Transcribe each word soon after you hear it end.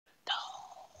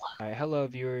Alright, hello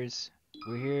viewers.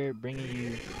 We're here bringing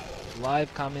you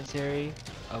live commentary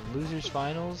of Losers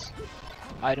Finals,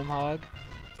 Itemhog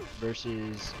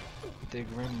versus the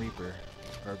Grim Reaper,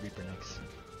 or Reapernix.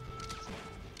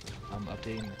 I'm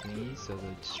updating the thingy so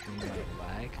the stream might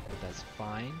lag, but that's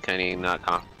fine. Kenny not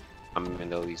commenting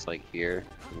though he's like here,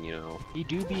 and, you know. He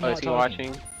do be Oh, not is he talking.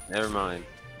 watching? Never mind.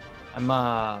 I'm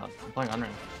playing on right.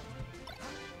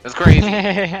 That's crazy.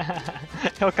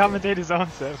 He'll commentate his own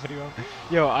stuff, but he won't.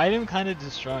 Yo, Item kind of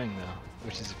destroying though,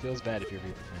 which is feels bad if you're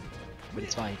Reaper fan, but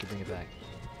it's fine. You can bring it back.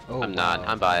 Oh, I'm not. wow.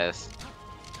 I'm biased.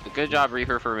 Good job,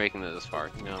 Reaper, for making it this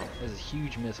far. You know. There's a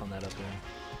huge miss on that up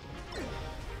there.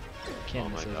 Can't Oh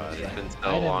my miss those god, up it's there. been so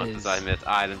Item long is... since I missed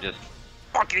Item just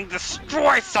fucking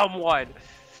destroy someone.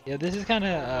 Yeah, this is kind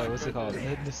of what's it called?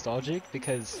 Nostalgic,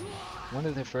 because one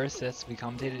of the first sets we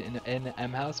commentated in the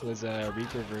M house was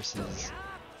Reaper versus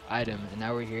Item, and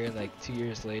now we're here like 2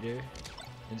 years later.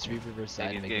 And it's Reaper versus He's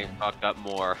Item getting again. fucked up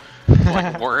more.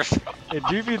 Like worse. It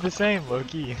do be the same,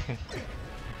 low-key.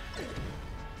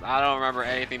 I don't remember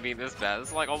anything being this bad. This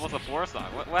is like almost a 4-star.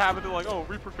 What happened to like, oh,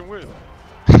 Reaper can win?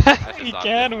 He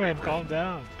can win, calm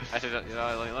down. I should, you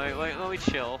know, let me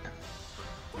chill.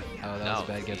 Oh, that was a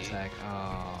bad get attack.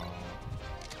 Oh.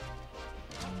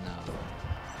 No.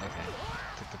 Okay.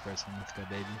 Took the first one, let's go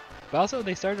baby. But also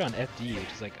they started on FD,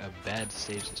 which is like a bad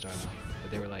stage to start on.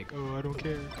 But they were like, oh, I don't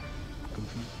care.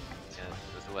 Goofy. Yeah,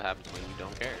 this is what happens when you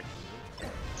don't care.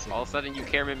 Sick. All of a sudden you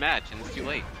care mid-match and it's too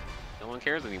late. No one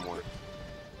cares anymore.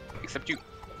 Except you.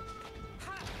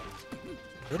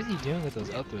 What is he doing with those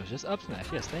up throws? Just up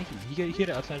smash. Yes, thank you. You get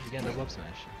an up smash again, double up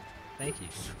smash. Thank you.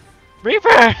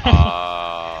 Reaper!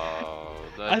 Oh,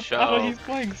 the show. Oh, he's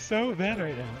playing so bad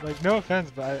right now. Like, no offense,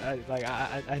 but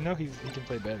I know he can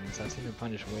play better than this. I've seen him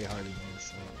punish way harder than this.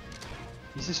 So.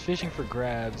 He's just fishing for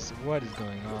grabs. What is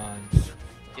going on?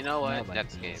 You know what? Not like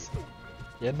Next this. game.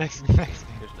 Yeah, next game.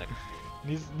 Here's next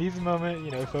game. Needs a moment,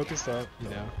 you know, focus up, you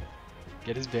know,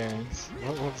 get his bearings.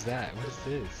 What was that? What is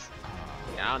this?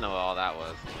 Yeah, I don't know what all that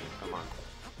was. Come on.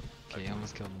 Okay, I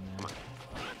almost killed him there.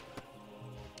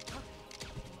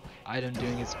 Item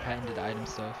doing his patented item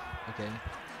stuff. Okay,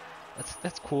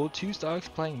 that's cool. 2 stocks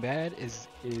playing bad is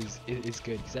good,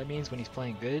 because that means when he's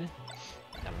playing good,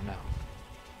 never know.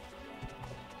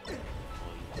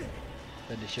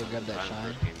 Then the shield grab that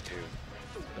shine.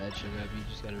 Bad shield grab. You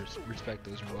just gotta respect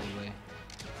those roll away.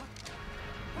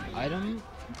 Item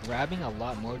grabbing a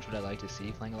lot more is what I like to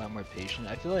see, playing a lot more patient.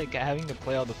 I feel like having to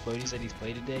play all the floaties that he's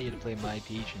played today, he had to play My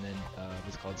Peach and then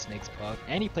what's called Snake's Puff,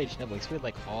 and he played Schnibble. He's played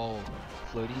like all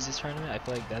floaties this tournament. I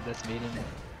feel like that's made him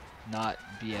not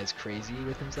be as crazy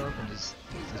with himself and just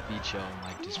be chill and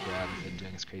like just grab and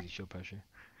doing his crazy shield pressure.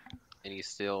 And he's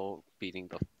still beating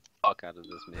the fuck out of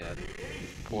this man.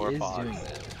 Poor He is Fox. doing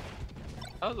that.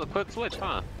 That was a quick switch,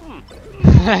 huh?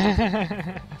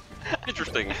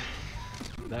 Interesting.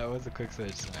 That was a quick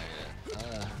switch. Sorry,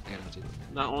 yeah.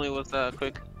 Not only was that a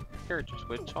quick character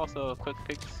switch, also a quick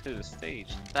pick to the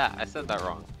stage. That, I said that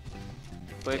wrong.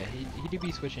 Quick. Yeah, he do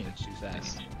be switching too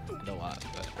fast. And a lot,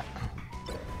 but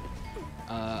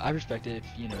I respect it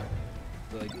if, you know,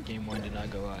 like game 1 did not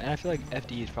go out. And I feel like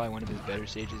FD is probably one of his better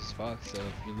stages as fuck, so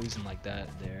if you're losing like that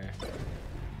there.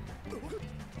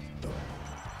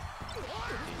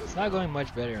 It's not going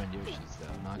much better on Yoshi's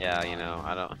though. Not Yeah, you know,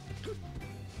 I don't.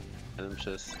 I'm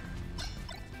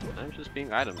just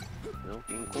being Item, you know,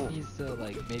 being cool. He needs to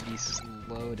like maybe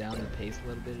slow down the pace a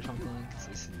little bit or something, because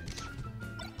this is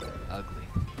ugly.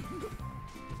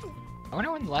 I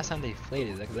wonder when the last time they played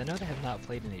is, because I know they have not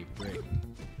played in a brick.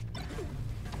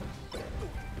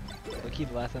 Look-key,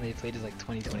 the last time they played is like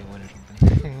 2021 or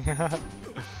something.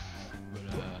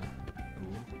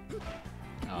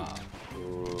 But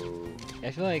Ooh. I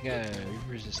feel like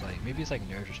Reaper's just like, maybe it's like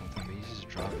nerves or something, but he's just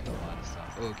dropping a lot of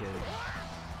stuff. Okay.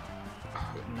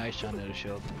 Nice shot at a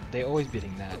shield. They always be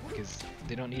hitting that because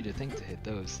they don't need to think to hit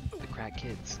those. The crack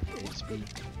kids. They just be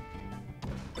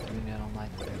doing that online.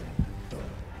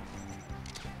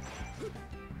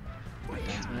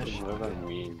 Down smash. What does that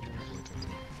mean?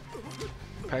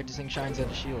 Practicing shines at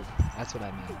a shield. That's what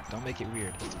I mean. Don't make it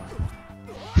weird. It's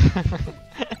fine.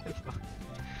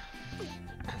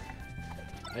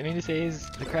 I mean to say is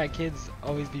the crack kids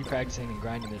always be practicing and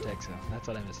grinding their tech, so that's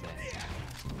what I'm gonna say.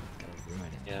 Gotta ruin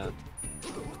it. Yeah.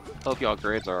 Hope y'all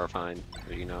grades are fine,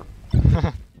 but you know.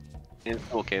 And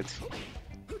cool kids.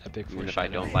 Epic Even if I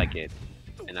don't like it,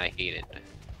 and I hate it.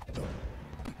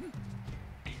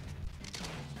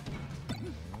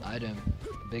 Item.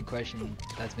 Big question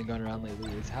that's been going around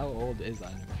lately is how old is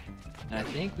Item? And I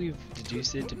think we've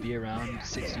deduced it to be around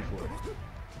 64.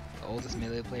 The oldest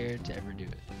melee player to ever do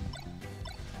it.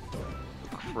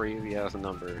 crazy ass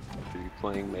number to be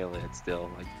playing melee still.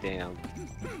 Like, damn.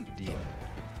 Deep.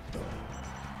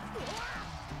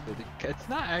 It's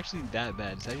not actually that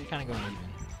bad. It's actually kind of going even.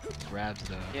 Grabs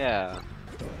though. Yeah.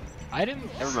 Item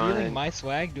Never stealing mind. my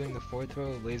swag, doing the forward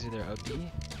throw, laser their up B.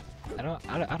 I don't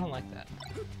like that.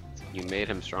 You made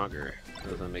him stronger. How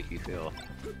does that make you feel?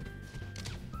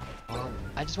 Well,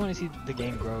 I just want to see the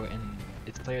game grow and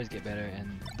its players get better and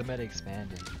the meta expand.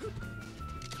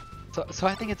 So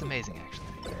I think it's amazing actually.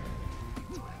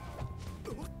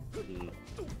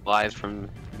 Lies from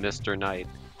Mr. Knight.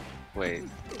 Wait.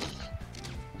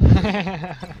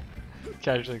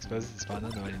 Casually exposes his spawn,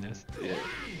 nobody knows. Yeah.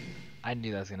 I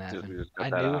knew that was gonna Dude, we happen. just cut I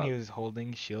that knew when out. he was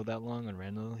holding shield that long on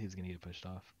Randall, he was gonna get pushed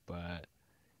off. But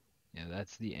yeah,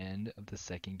 that's the end of the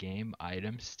second game.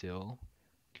 Item still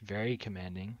very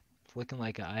commanding. It's looking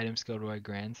like an item skill to our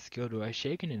grand skill to our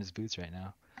shaking in his boots right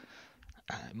now.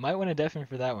 Might want to deafen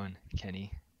for that one,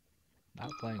 Kenny.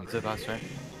 Not playing Is it about to start?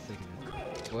 Sick of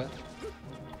it. What?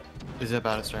 Is it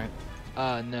about to start?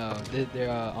 No, they're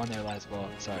on their last ball.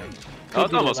 Sorry. Oh, Could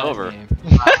it's be their almost last over. game.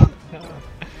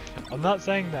 I'm not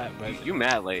saying that, but You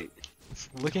mad late. it's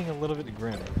looking a little bit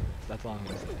grim. That's all I'm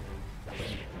gonna say.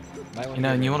 Might wanna You know,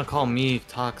 get and you ready. want to call me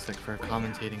toxic for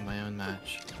commentating my own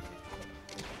match.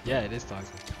 Yeah, it is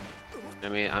toxic. I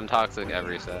mean, I'm toxic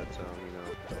every set, so, you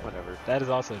know, whatever. That is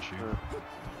also true.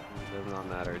 It does not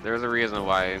matter. There's a reason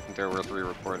why there were 3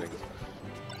 recordings.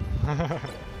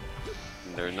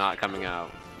 They're not coming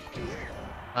out.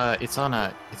 It's on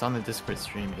the Discord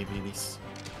stream, ABDs.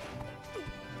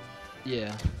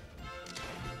 Yeah.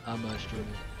 I'm streaming.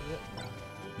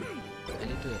 I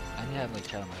need to have like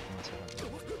chat on my phone so I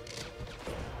don't know.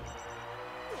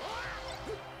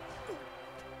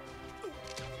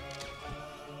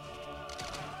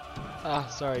 Ah,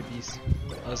 sorry, Beast.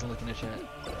 I wasn't looking at chat.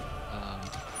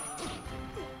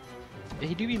 Yeah,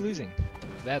 he do be losing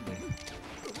badly.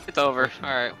 It's over.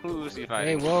 Alright, who's he Hey,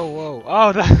 fighting? whoa.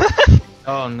 Oh, that.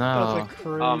 Oh no. That's a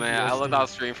crazy. Oh man, I looked SD. off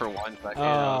stream for 1 second and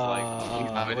I was like,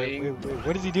 he's fighting? wait,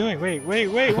 what is he doing? Wait,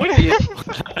 what is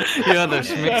Yeah,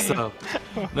 the mix up.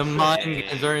 The mind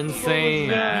games are insane.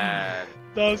 Mad.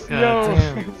 That's God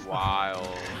damn. Wild.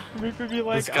 Reaper be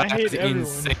like, This guy I hate has everyone.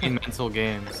 insane mental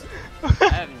games. I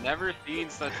have never seen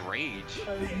such rage.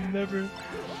 I've never.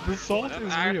 The salt That's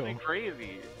is actually real.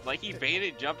 crazy. Like he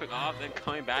baited jumping off, then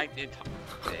coming back. You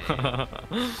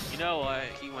know what?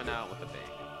 He went out with a bang.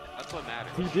 That's what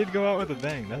matters. He did go out with a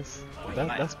bang. That's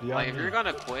Like, beyond if me. you're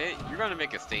gonna quit, you're gonna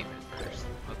make a statement first.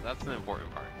 That's the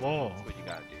important part. Whoa. That's what you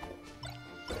gotta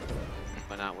do. He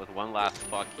went out with one last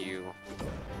fuck you,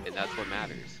 and that's what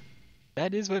matters.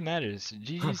 That is what matters.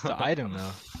 GG's to item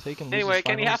though. So you can lose Anyway, his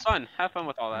Kenny, have finals, fun. Have fun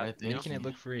with all that. Alright, thank making you. it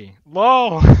look free.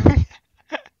 Whoa.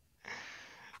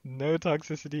 No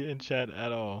toxicity in chat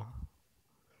at all.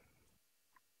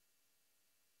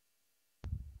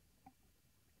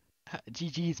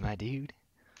 GG's, my dude.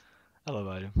 I love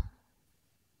item.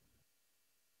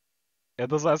 Yeah,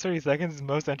 those last 30 seconds is the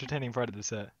most entertaining part of the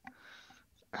set.